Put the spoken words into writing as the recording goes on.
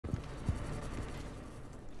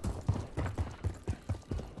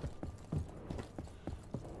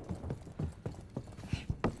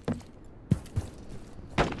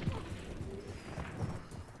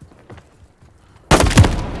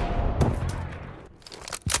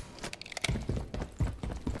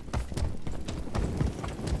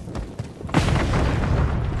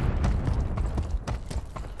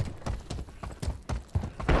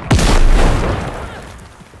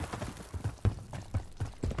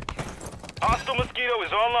Hostile Mosquito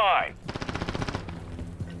is online.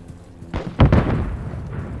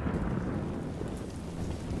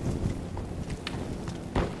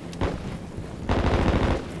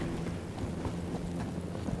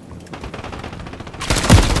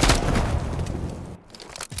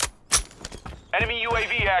 Enemy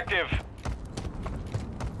UAV active.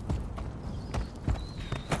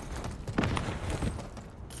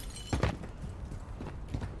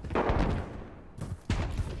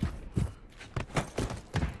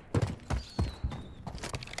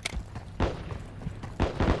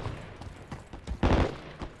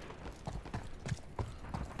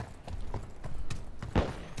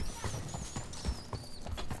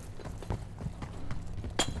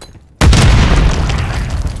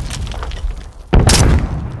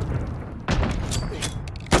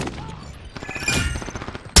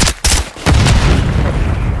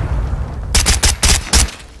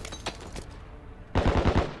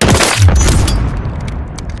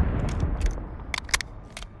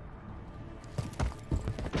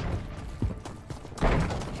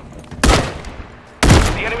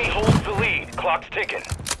 The enemy holds the lead. Clock's ticking.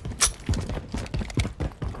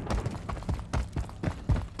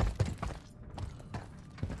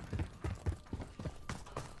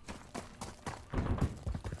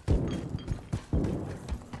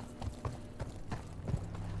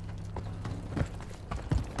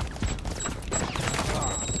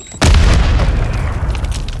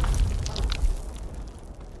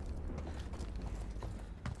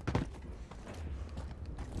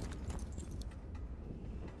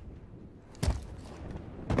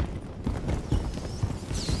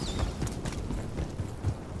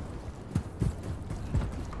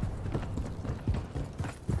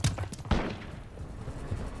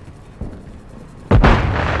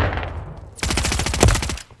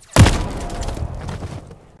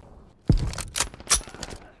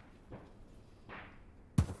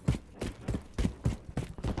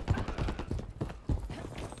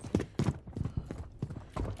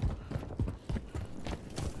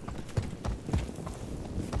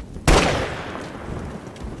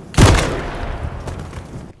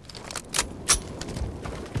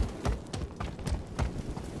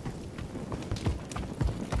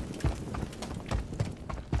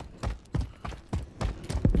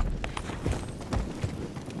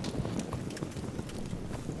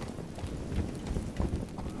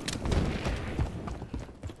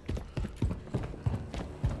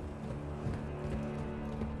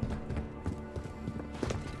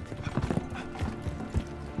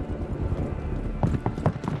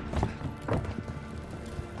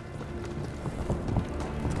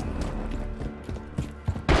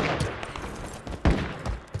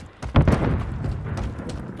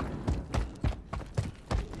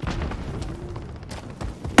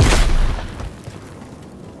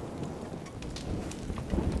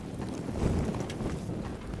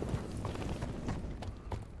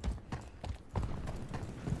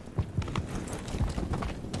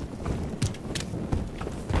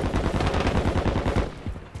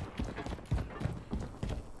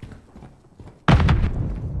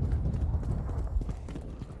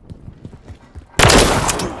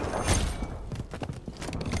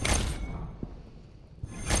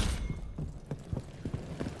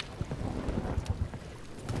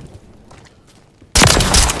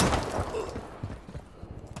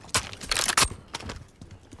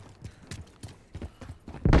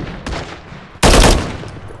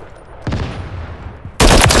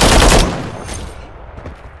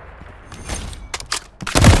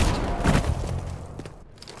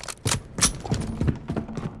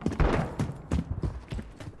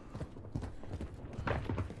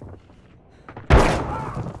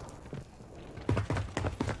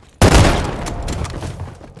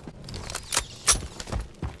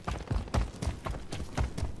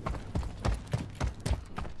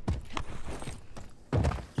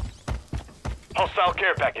 Hostile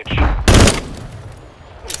care package.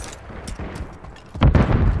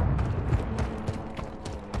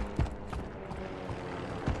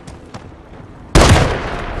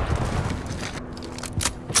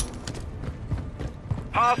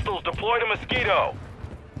 Hostiles deployed a Mosquito.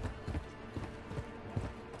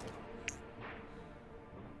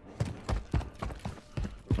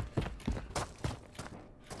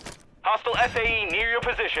 Hostile SAE near your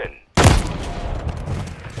position.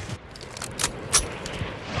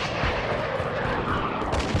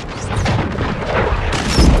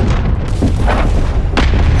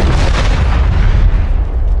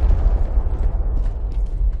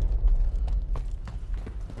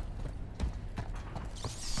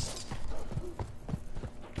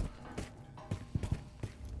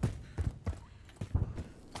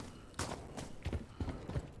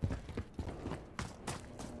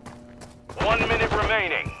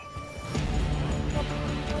 remaining.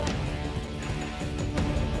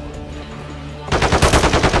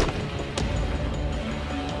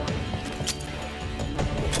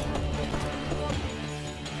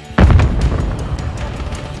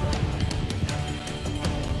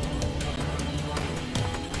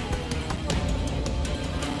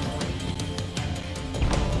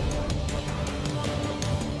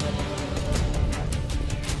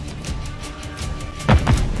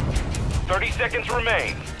 Seconds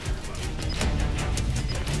remain.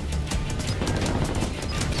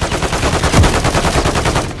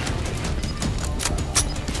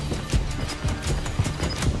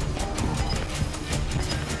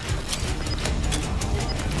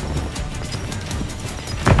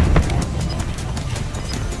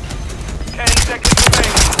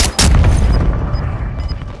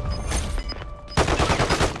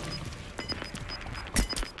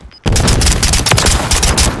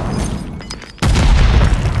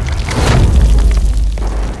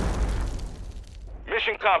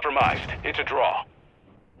 Compromised. It's a draw.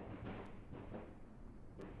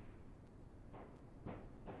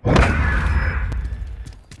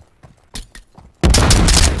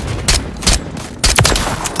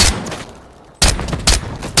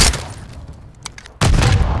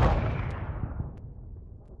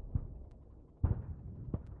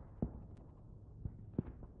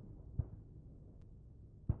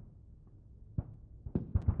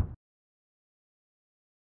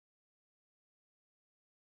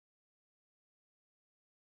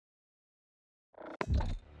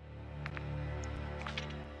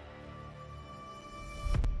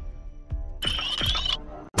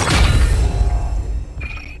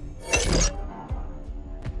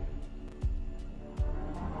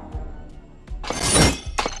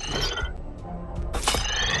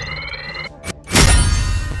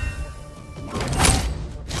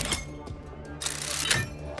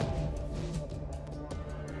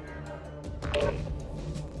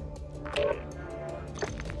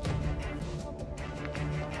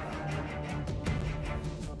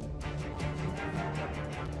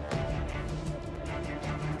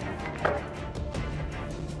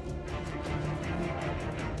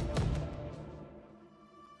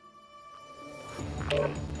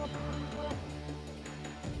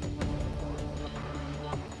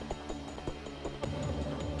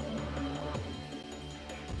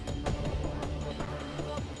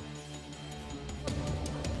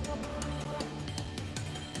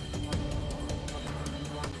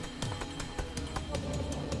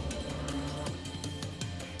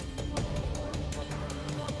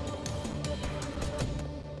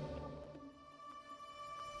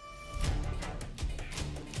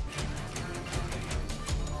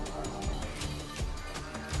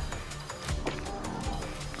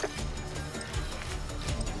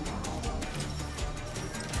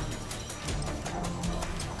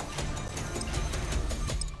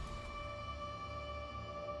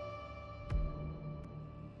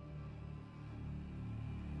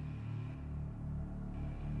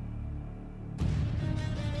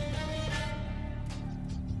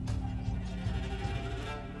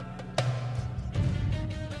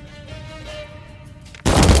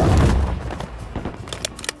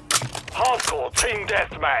 Hardcore team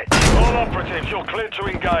deathmatch. All operatives, you're cleared to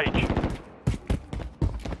engage.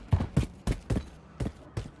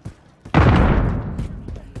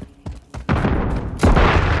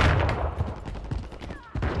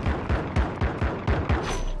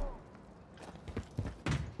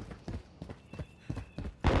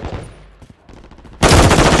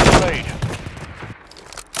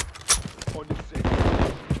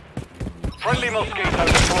 Friendly Mosquito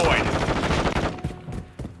deployed.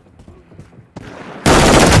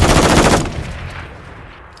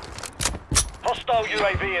 Hostile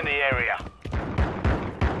UAV in the area.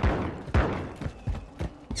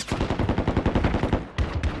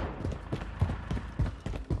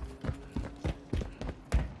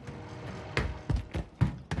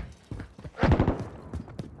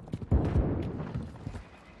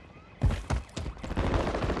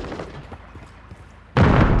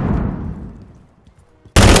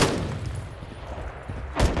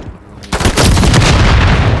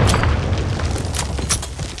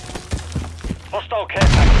 Hostile care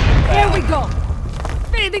package. Here we go!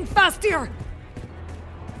 Fading fast here!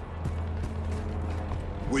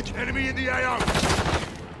 Which enemy in the AO?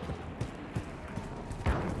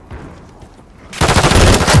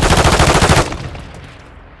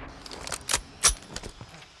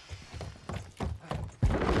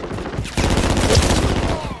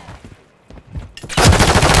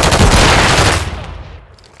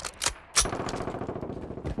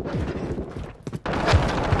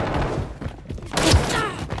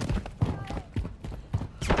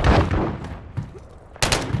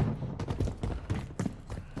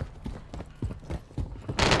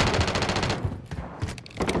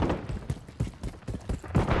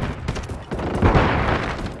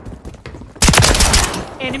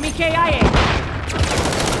 Enemy KIA.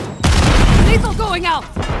 Lethal going out.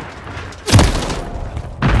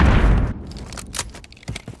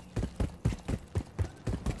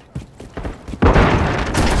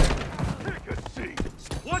 Take a seat.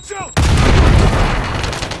 Watch out!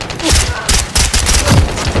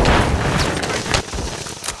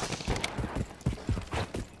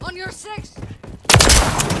 On your six.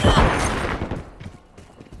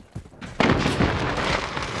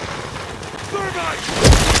 Thermite!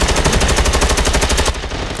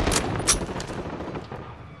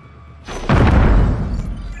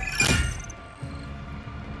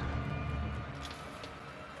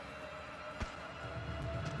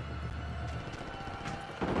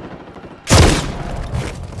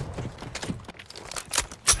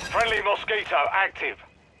 Friendly Mosquito active.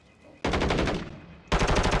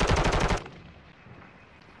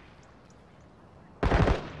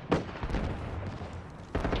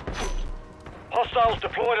 Hostiles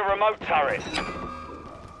deployed a remote turret.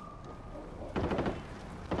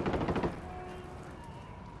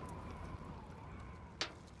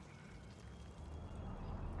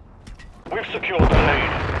 We've secured the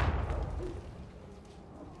lead.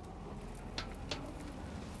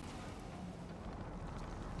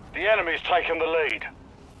 The enemy's taken the lead.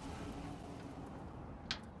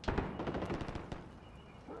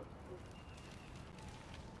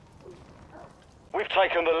 We've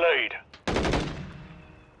taken the lead.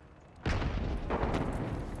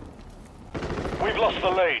 We've lost the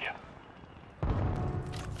lead.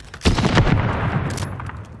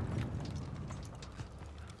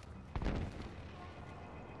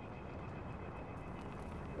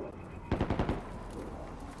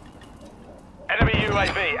 Enemy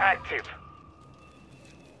UAV active.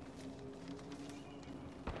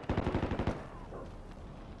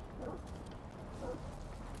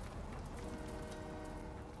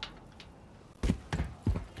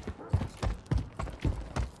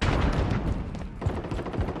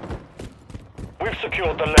 We've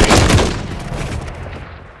secured the lead.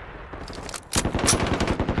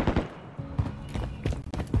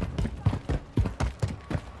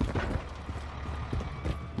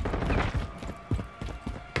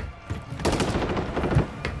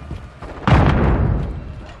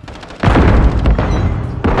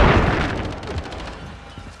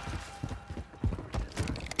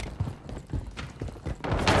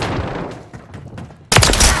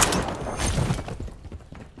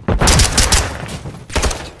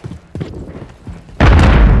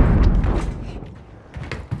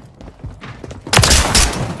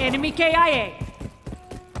 Enemy KIA.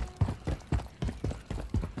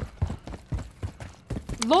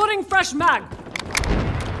 Loading fresh mag.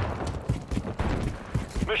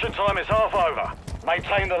 Mission time is half over.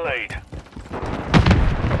 Maintain the lead.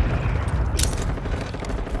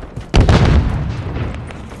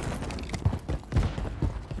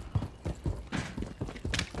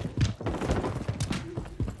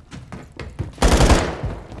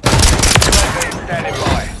 UAV standing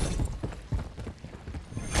by.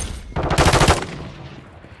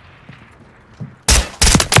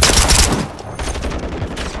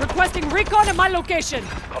 Requesting recon at my location.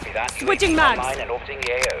 Copy that. Switching UAV mags. online and orbiting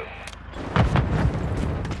the AO.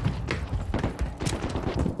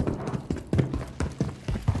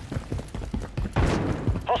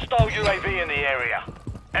 Hostile UAV in the area.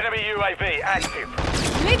 Enemy UAV active.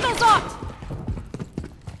 Lethal's out.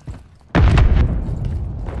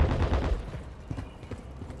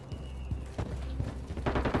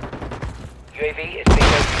 UAV is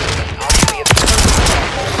being overviewed.